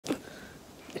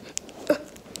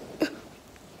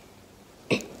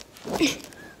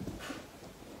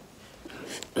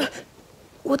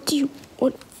What do you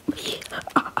want?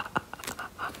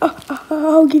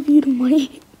 I'll give you the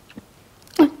money.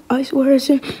 I swear, as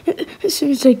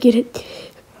soon as I get it,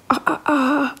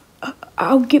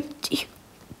 I'll give it to you.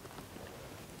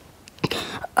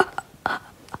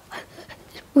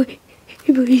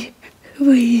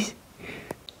 Please.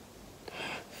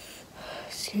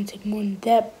 It's gonna take more than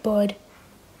that, bud.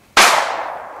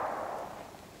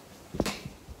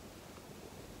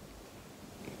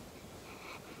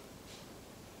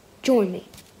 Join me.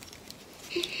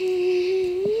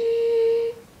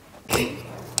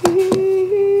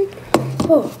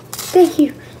 Oh, thank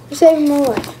you for saving my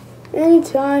life.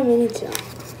 Anytime. To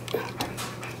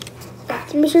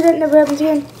make sure that never happens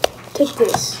again, take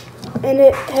this. And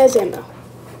it has ammo.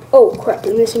 Oh, crap,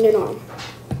 you're missing an arm.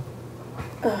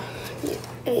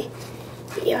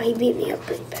 Yeah, he beat me up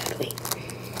pretty badly.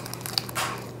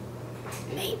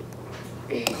 Mate.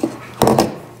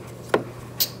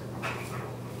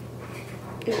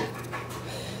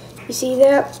 You see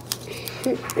that?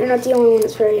 You're not the only one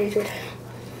that's very injured.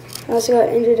 I also got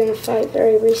injured in a fight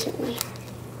very recently.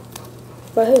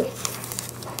 By who?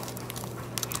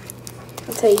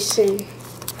 I'll tell you soon.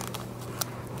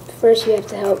 First you have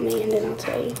to help me, and then I'll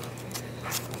tell you.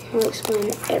 I'll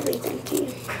explain everything to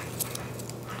you.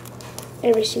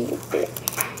 Every single bit.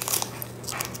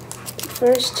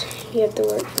 First, you have to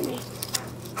work for me.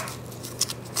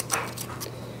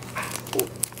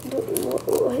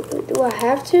 Do I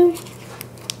have to?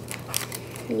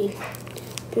 Do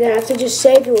I have to just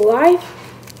save your life?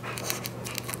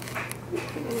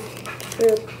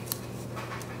 True.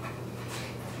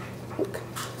 Look.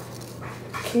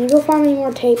 Can you go find me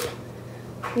more tape?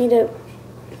 I need to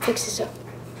fix this up.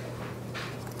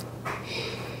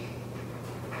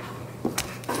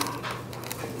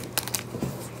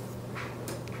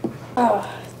 Oh,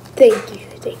 thank you.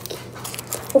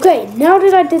 Okay, now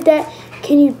that I did that,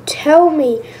 can you tell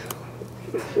me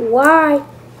why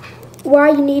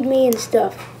you need me and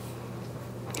stuff,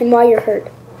 and why you're hurt?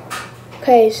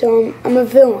 Okay, so I'm a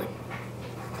villain.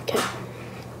 Okay.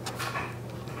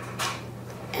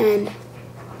 And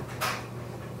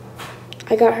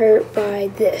I got hurt by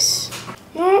this.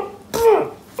 Oh,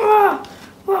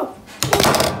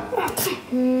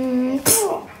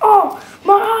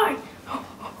 my eye!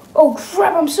 Oh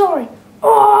crap, I'm sorry.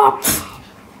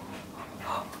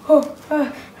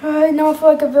 Now I feel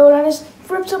like a villain. I just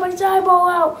ripped somebody's eyeball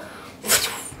out.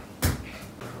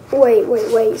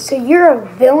 Wait. So you're a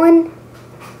villain?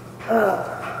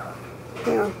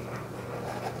 Yeah.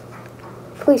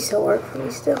 Please still work for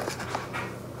me still.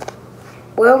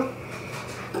 Well,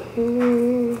 I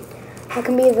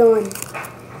can be a villain.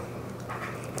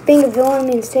 Being a villain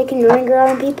means taking your anger out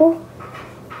on people.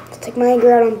 To take my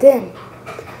anger out on them.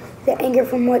 The anger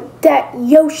from what that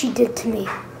Yoshi did to me.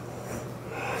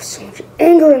 So much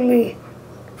anger in me.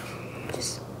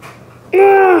 Just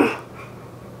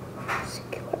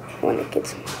when it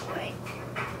gets in my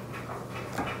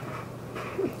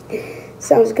way.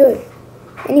 Sounds good.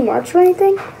 Any marks or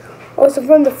anything? Also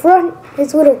from the front,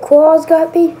 his little claws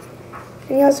got me.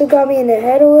 And he also got me in the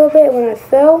head a little bit when I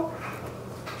fell.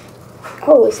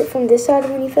 Oh, is it from this side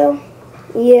when he fell?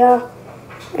 Yeah.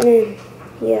 And then,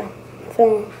 yeah, I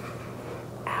fell.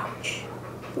 Ouch.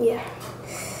 Yeah.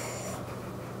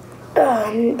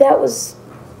 That was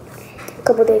a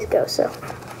couple days ago, so.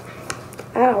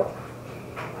 Ow.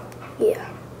 Yeah.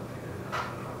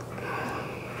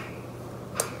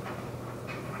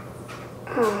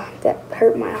 That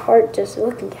hurt my heart just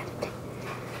looking at it.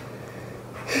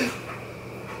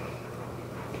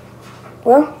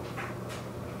 Well,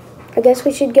 I guess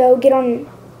we should go get on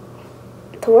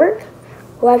to work.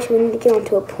 Well, actually, we need to get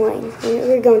onto a plane.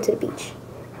 We're going to the beach.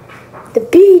 The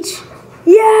beach!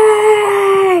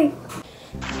 Yay!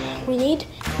 We need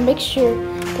to make sure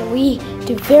that we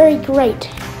do very great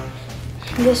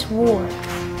in this war.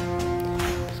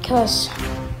 Because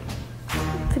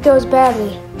if it goes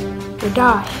badly, we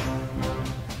die.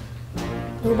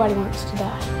 Nobody wants to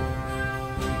die.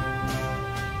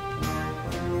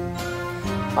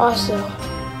 Also,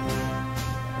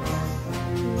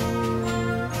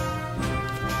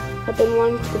 I've been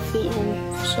wanting to defeat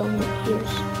him for so many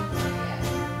years.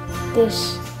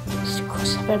 This is the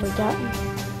closest I've ever gotten.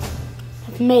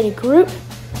 I've made a group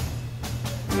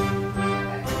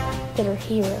that are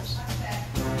heroes.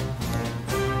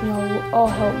 Y'all will all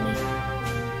help me.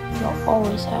 Y'all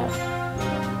always have.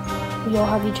 We all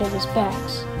have each other's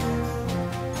backs.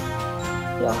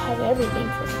 We all have everything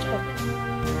for each other.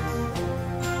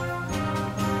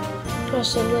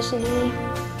 Just to listen to me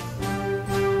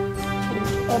and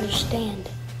understand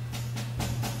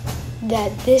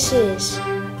that this is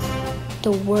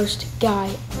the worst guy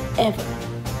ever.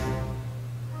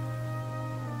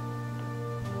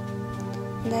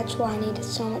 And that's why I needed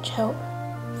so much help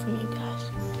from you guys.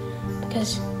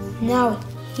 Because now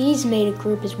he's made a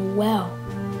group as well.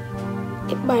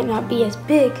 It might not be as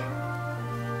big,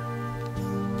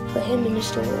 but him and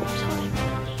Mr. Wolf is all I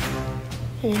really need.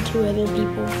 And then 2 other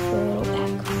people for a little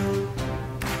background.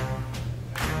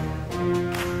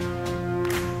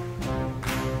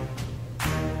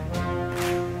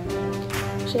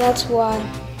 So that's why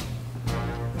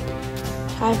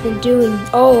I've been doing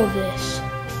all of this,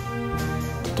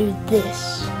 to do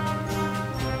this.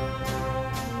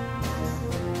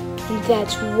 And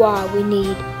that's why we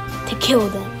need to kill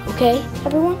them, okay,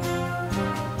 everyone?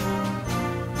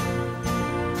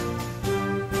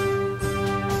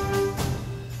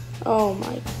 Oh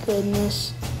my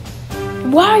goodness.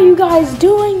 Why are you guys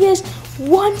doing this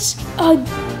once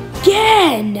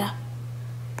again?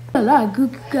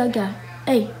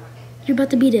 Hey, you're about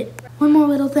to beat it. One more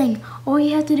little thing. All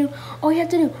you have to do,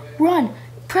 run.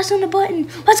 Press on the button.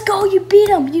 Let's go, you beat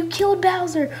him. You killed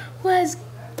Bowser. Let's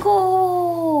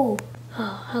go.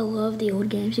 Oh, I love the old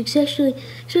games, especially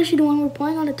the one we're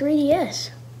playing on the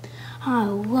 3DS. I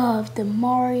love the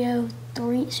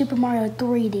Super Mario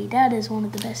 3D. That is one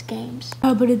of the best games.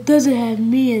 Oh, but it doesn't have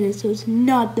me in it, so it's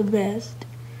not the best.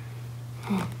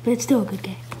 Oh, but it's still a good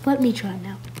game. Let me try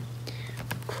now.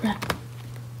 Crap.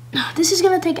 This is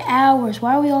gonna take hours.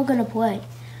 Why are we all gonna play?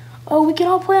 Oh, we can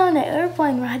all play on the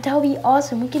airplane ride. That would be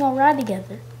awesome. We can all ride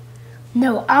together.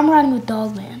 No, I'm riding with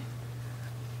Dogman.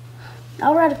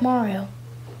 I'll ride with Mario.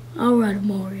 I'll ride with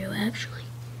Mario, actually.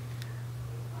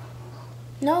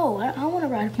 No, I want to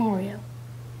ride with Mario.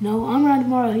 No, I'm riding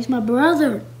with Mario. He's my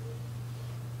brother.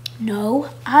 No,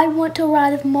 I want to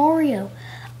ride with Mario.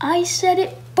 I said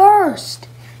it first.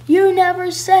 You never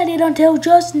said it until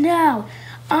just now.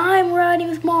 I'm riding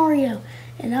with Mario,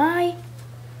 and I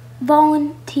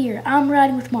volunteer. I'm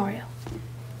riding with Mario.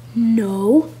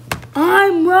 No,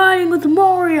 I'm riding with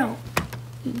Mario.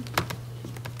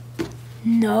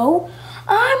 No,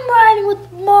 I'm riding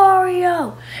with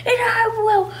Mario, and I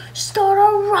will start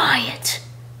a riot.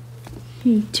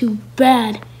 Too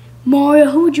bad. Mario,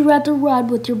 who would you rather ride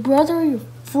with, your brother or your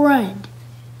friend?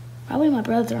 Probably my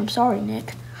brother. I'm sorry,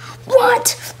 Nick.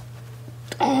 What?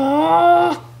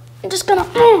 I'm just gonna...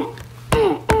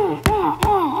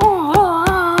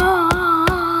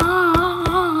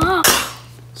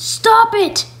 Stop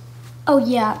it! Oh,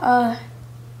 yeah,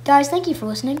 guys, thank you for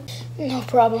listening. No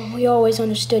problem. We always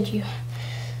understood you.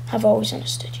 I've always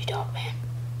understood you, Dogman.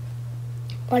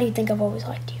 Why do you think I've always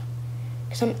liked you?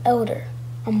 Because I'm elder.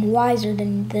 I'm wiser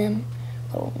than them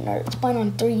little nerds playing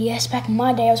on 3DS. Back in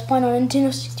my day, I was playing on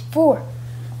Nintendo 64.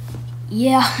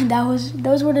 Yeah,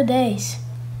 those were the days.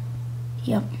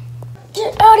 Yep.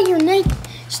 Get out of here, Nate.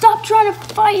 Stop trying to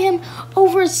fight him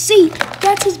over a seat.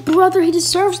 That's his brother. He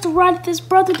deserves to ride with his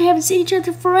brother. They haven't seen each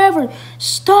other forever.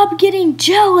 Stop getting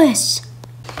jealous.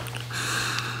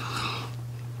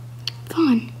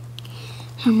 Fine.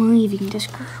 I'm leaving this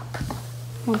group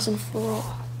once and for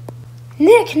all.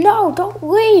 Nick, no, don't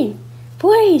leave.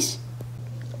 Please.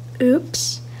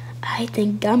 Oops. I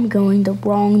think I'm going the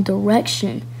wrong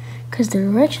direction. Because the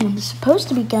direction I'm supposed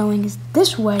to be going is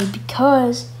this way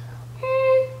because...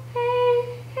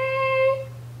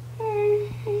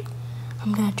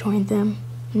 I'm gonna join them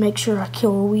and make sure I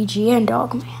kill Luigi and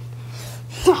Dogman.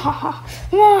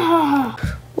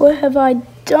 What have I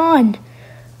done?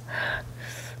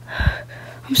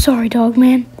 I'm sorry,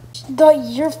 Dogman.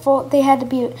 It's your fault. He had to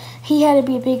be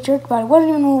a big jerk about it. It wasn't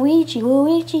even Luigi.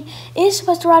 Luigi is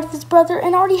supposed to ride with his brother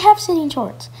and already have sitting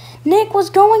shorts. Nick was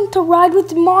going to ride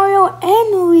with Mario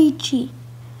and Luigi.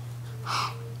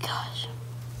 Oh, gosh.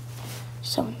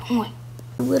 So annoying.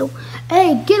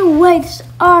 Hey, get away. This is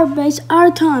our base, our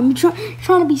time. You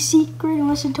trying to be secret and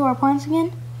listen to our plans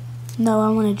again? No, I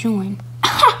want to join.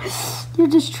 You're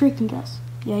just tricking us.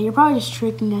 Yeah, you're probably just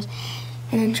tricking us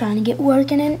and then trying to get work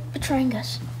and then betraying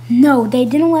us. No, they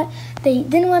didn't let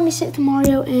me sit with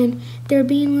Mario, and they're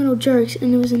being little jerks,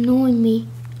 and it was annoying me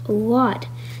a lot.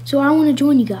 So I want to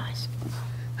join you guys.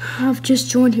 I've just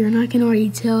joined here, and I can already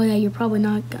tell that you're probably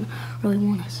not gonna really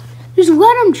want us. Just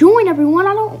let them join, everyone.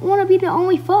 I don't want to be the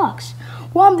only fox.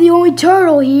 Well, I'm the only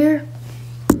turtle here.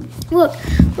 Look,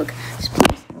 just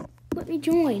please let me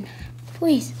join,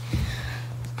 please.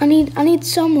 I need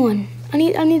someone. I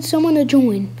need someone to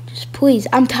join. Just please.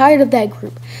 I'm tired of that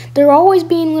group. They're always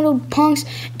being little punks,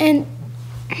 and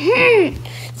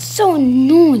it's so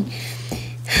annoying.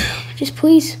 Just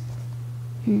please,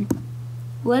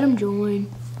 let them join.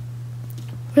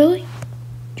 Really?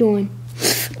 Join.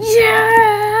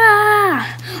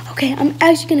 Yeah! Okay, I'm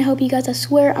actually going to help you guys. I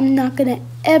swear I'm not going to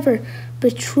ever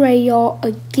betray y'all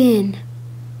again.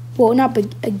 Well, not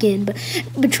again, but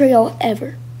betray y'all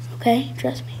ever. Okay,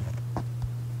 trust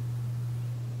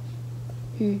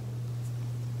me.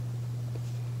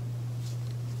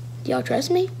 Y'all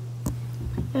trust me?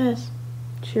 Yes.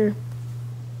 Sure.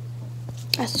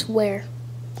 I swear,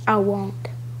 I won't.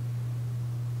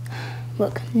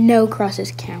 Look, no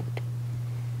crosses count.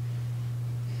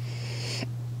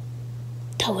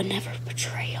 I would never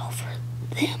betray y'all for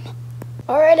them.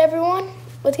 All right, everyone,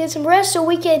 let's get some rest so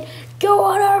we can go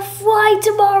on our flight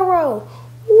tomorrow.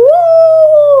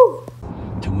 Woo!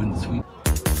 To win the sweep.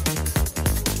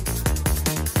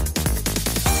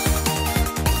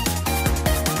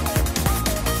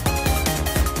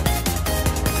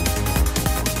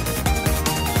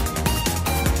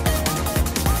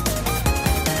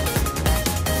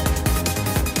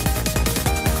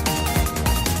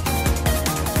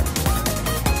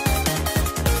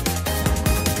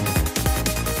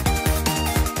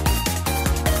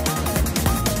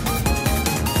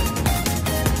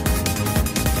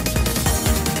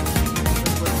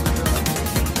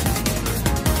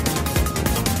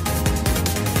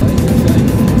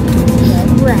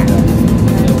 Crap.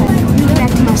 Get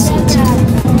back to my seat.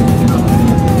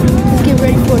 Let's get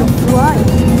ready for the flight.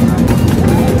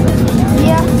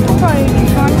 Yeah, I'll probably be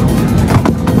fine.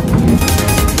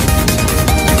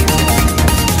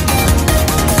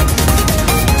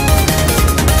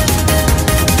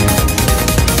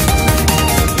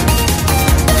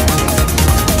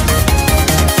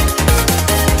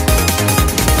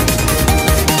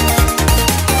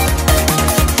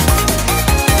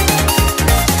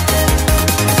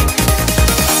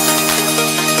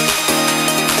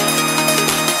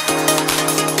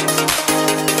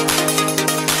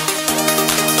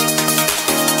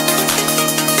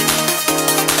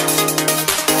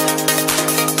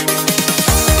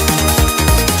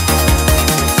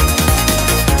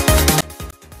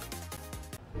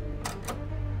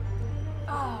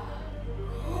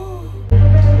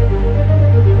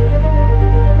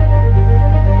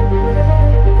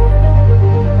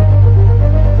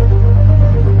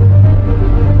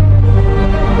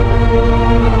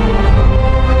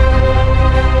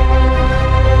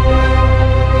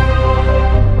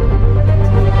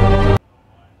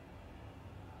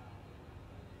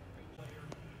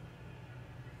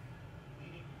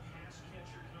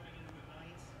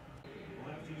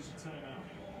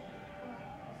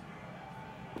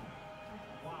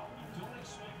 Wow, you don't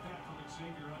expect that from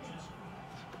Xavier Hutchinson.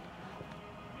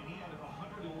 And he had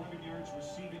 111 yards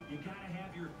receiving. You got to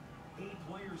have your 8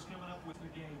 players coming up with the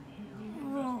game.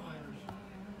 Oh,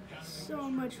 so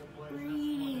much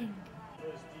reading.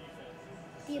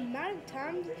 The amount of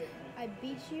times I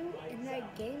beat you in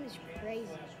that game is crazy.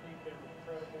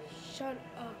 Shut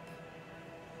up.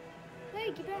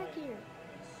 Hey, get back here.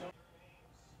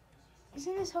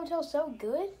 Isn't this hotel so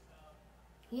good?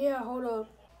 Yeah, hold up.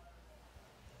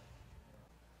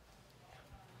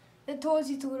 The toilet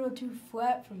seat's a little too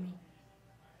flat for me.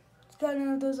 It's got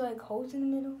none of those like holes in the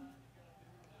middle.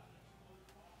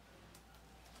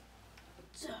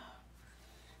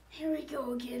 Here we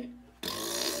go again.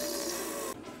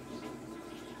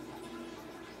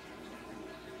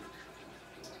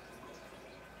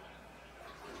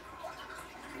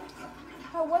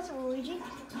 How was it, Luigi?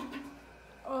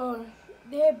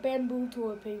 They had bamboo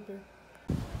toilet paper.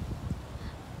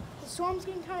 The storm's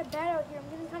getting kind of bad out here. I'm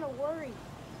getting kind of worried.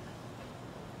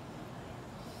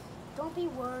 Don't be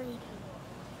worried.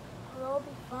 We'll all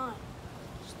be fine.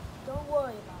 Just don't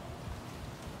worry about it.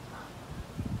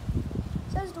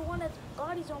 Says the one that's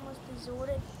body's almost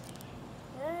deserted.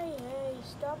 Hey,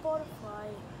 stop all the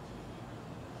fight.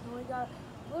 And we got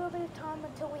a little bit of time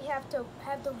until we have to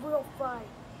have the real fight.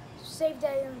 So save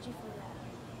that energy for that.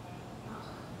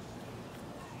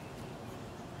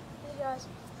 Hey guys,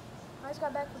 I just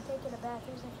got back from taking a bath.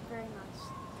 It was actually very nice.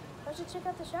 I should check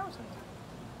out the shower sometime.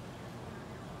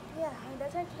 Yeah, I mean,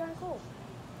 that's actually kind of cool.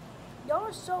 Y'all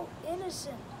are so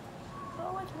innocent.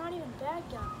 Y'all like not even bad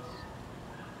guys.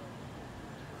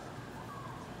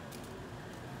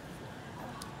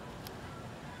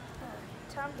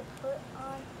 Time to put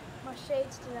on my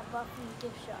shades to that Buffy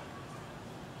gift shop.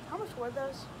 How much were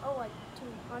those? Oh, like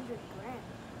 200 grand.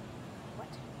 What?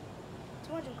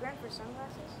 200 grand for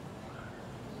sunglasses?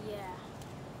 Yeah.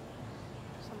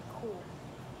 Some cool.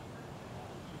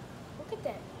 Look at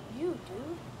that view,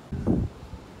 dude.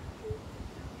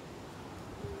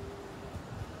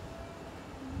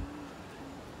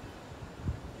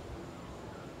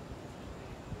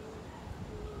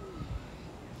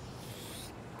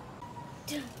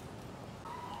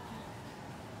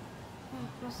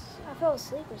 I fell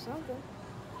asleep or something.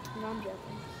 No, I'm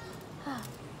joking.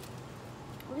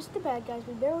 We're just the bad guys.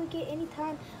 We barely get any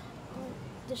time on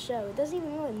the show. It doesn't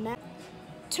even really matter.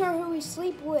 matter who we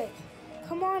sleep with.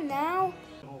 Come on now.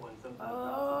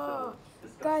 Oh,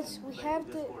 guys, we have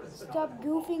to stop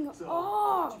goofing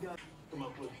off.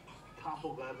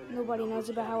 Nobody knows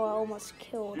about how I almost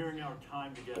killed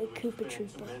the Koopa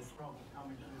Troopa.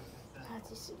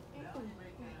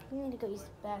 We need to go use the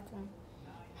bathroom.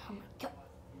 Oh my god.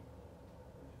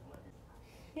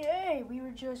 Hey, we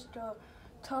were just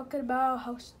talking about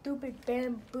how stupid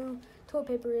bamboo toilet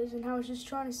paper is and how it's just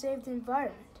trying to save the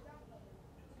environment.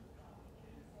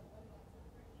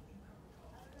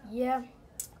 Yeah,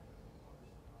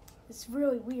 it's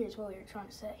really weird is what we were trying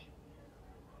to say.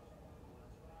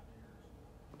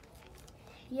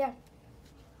 Yeah,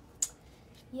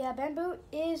 bamboo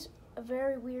is a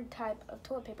very weird type of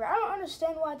toilet paper. I don't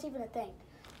understand why it's even a thing.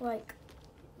 Like,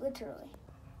 literally.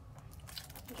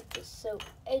 Get this soap.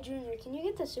 Hey, Junior, can you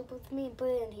get the soup with me and put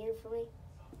it in here for me?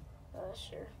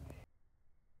 Sure.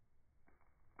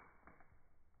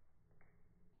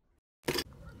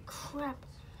 Crap.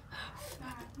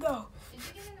 Go.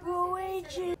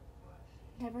 Luigi.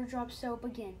 Never drop soap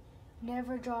again.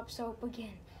 Never drop soap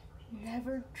again.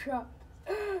 Never drop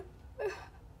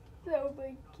soap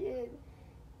again.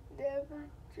 Never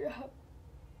drop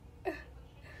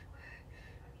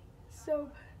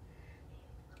soap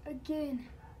again.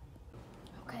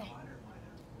 Okay.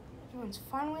 Everyone's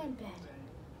finally in bed.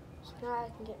 So now I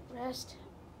can get rest,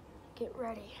 get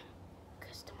ready.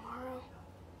 Because tomorrow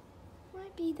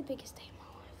might be the biggest day of my life.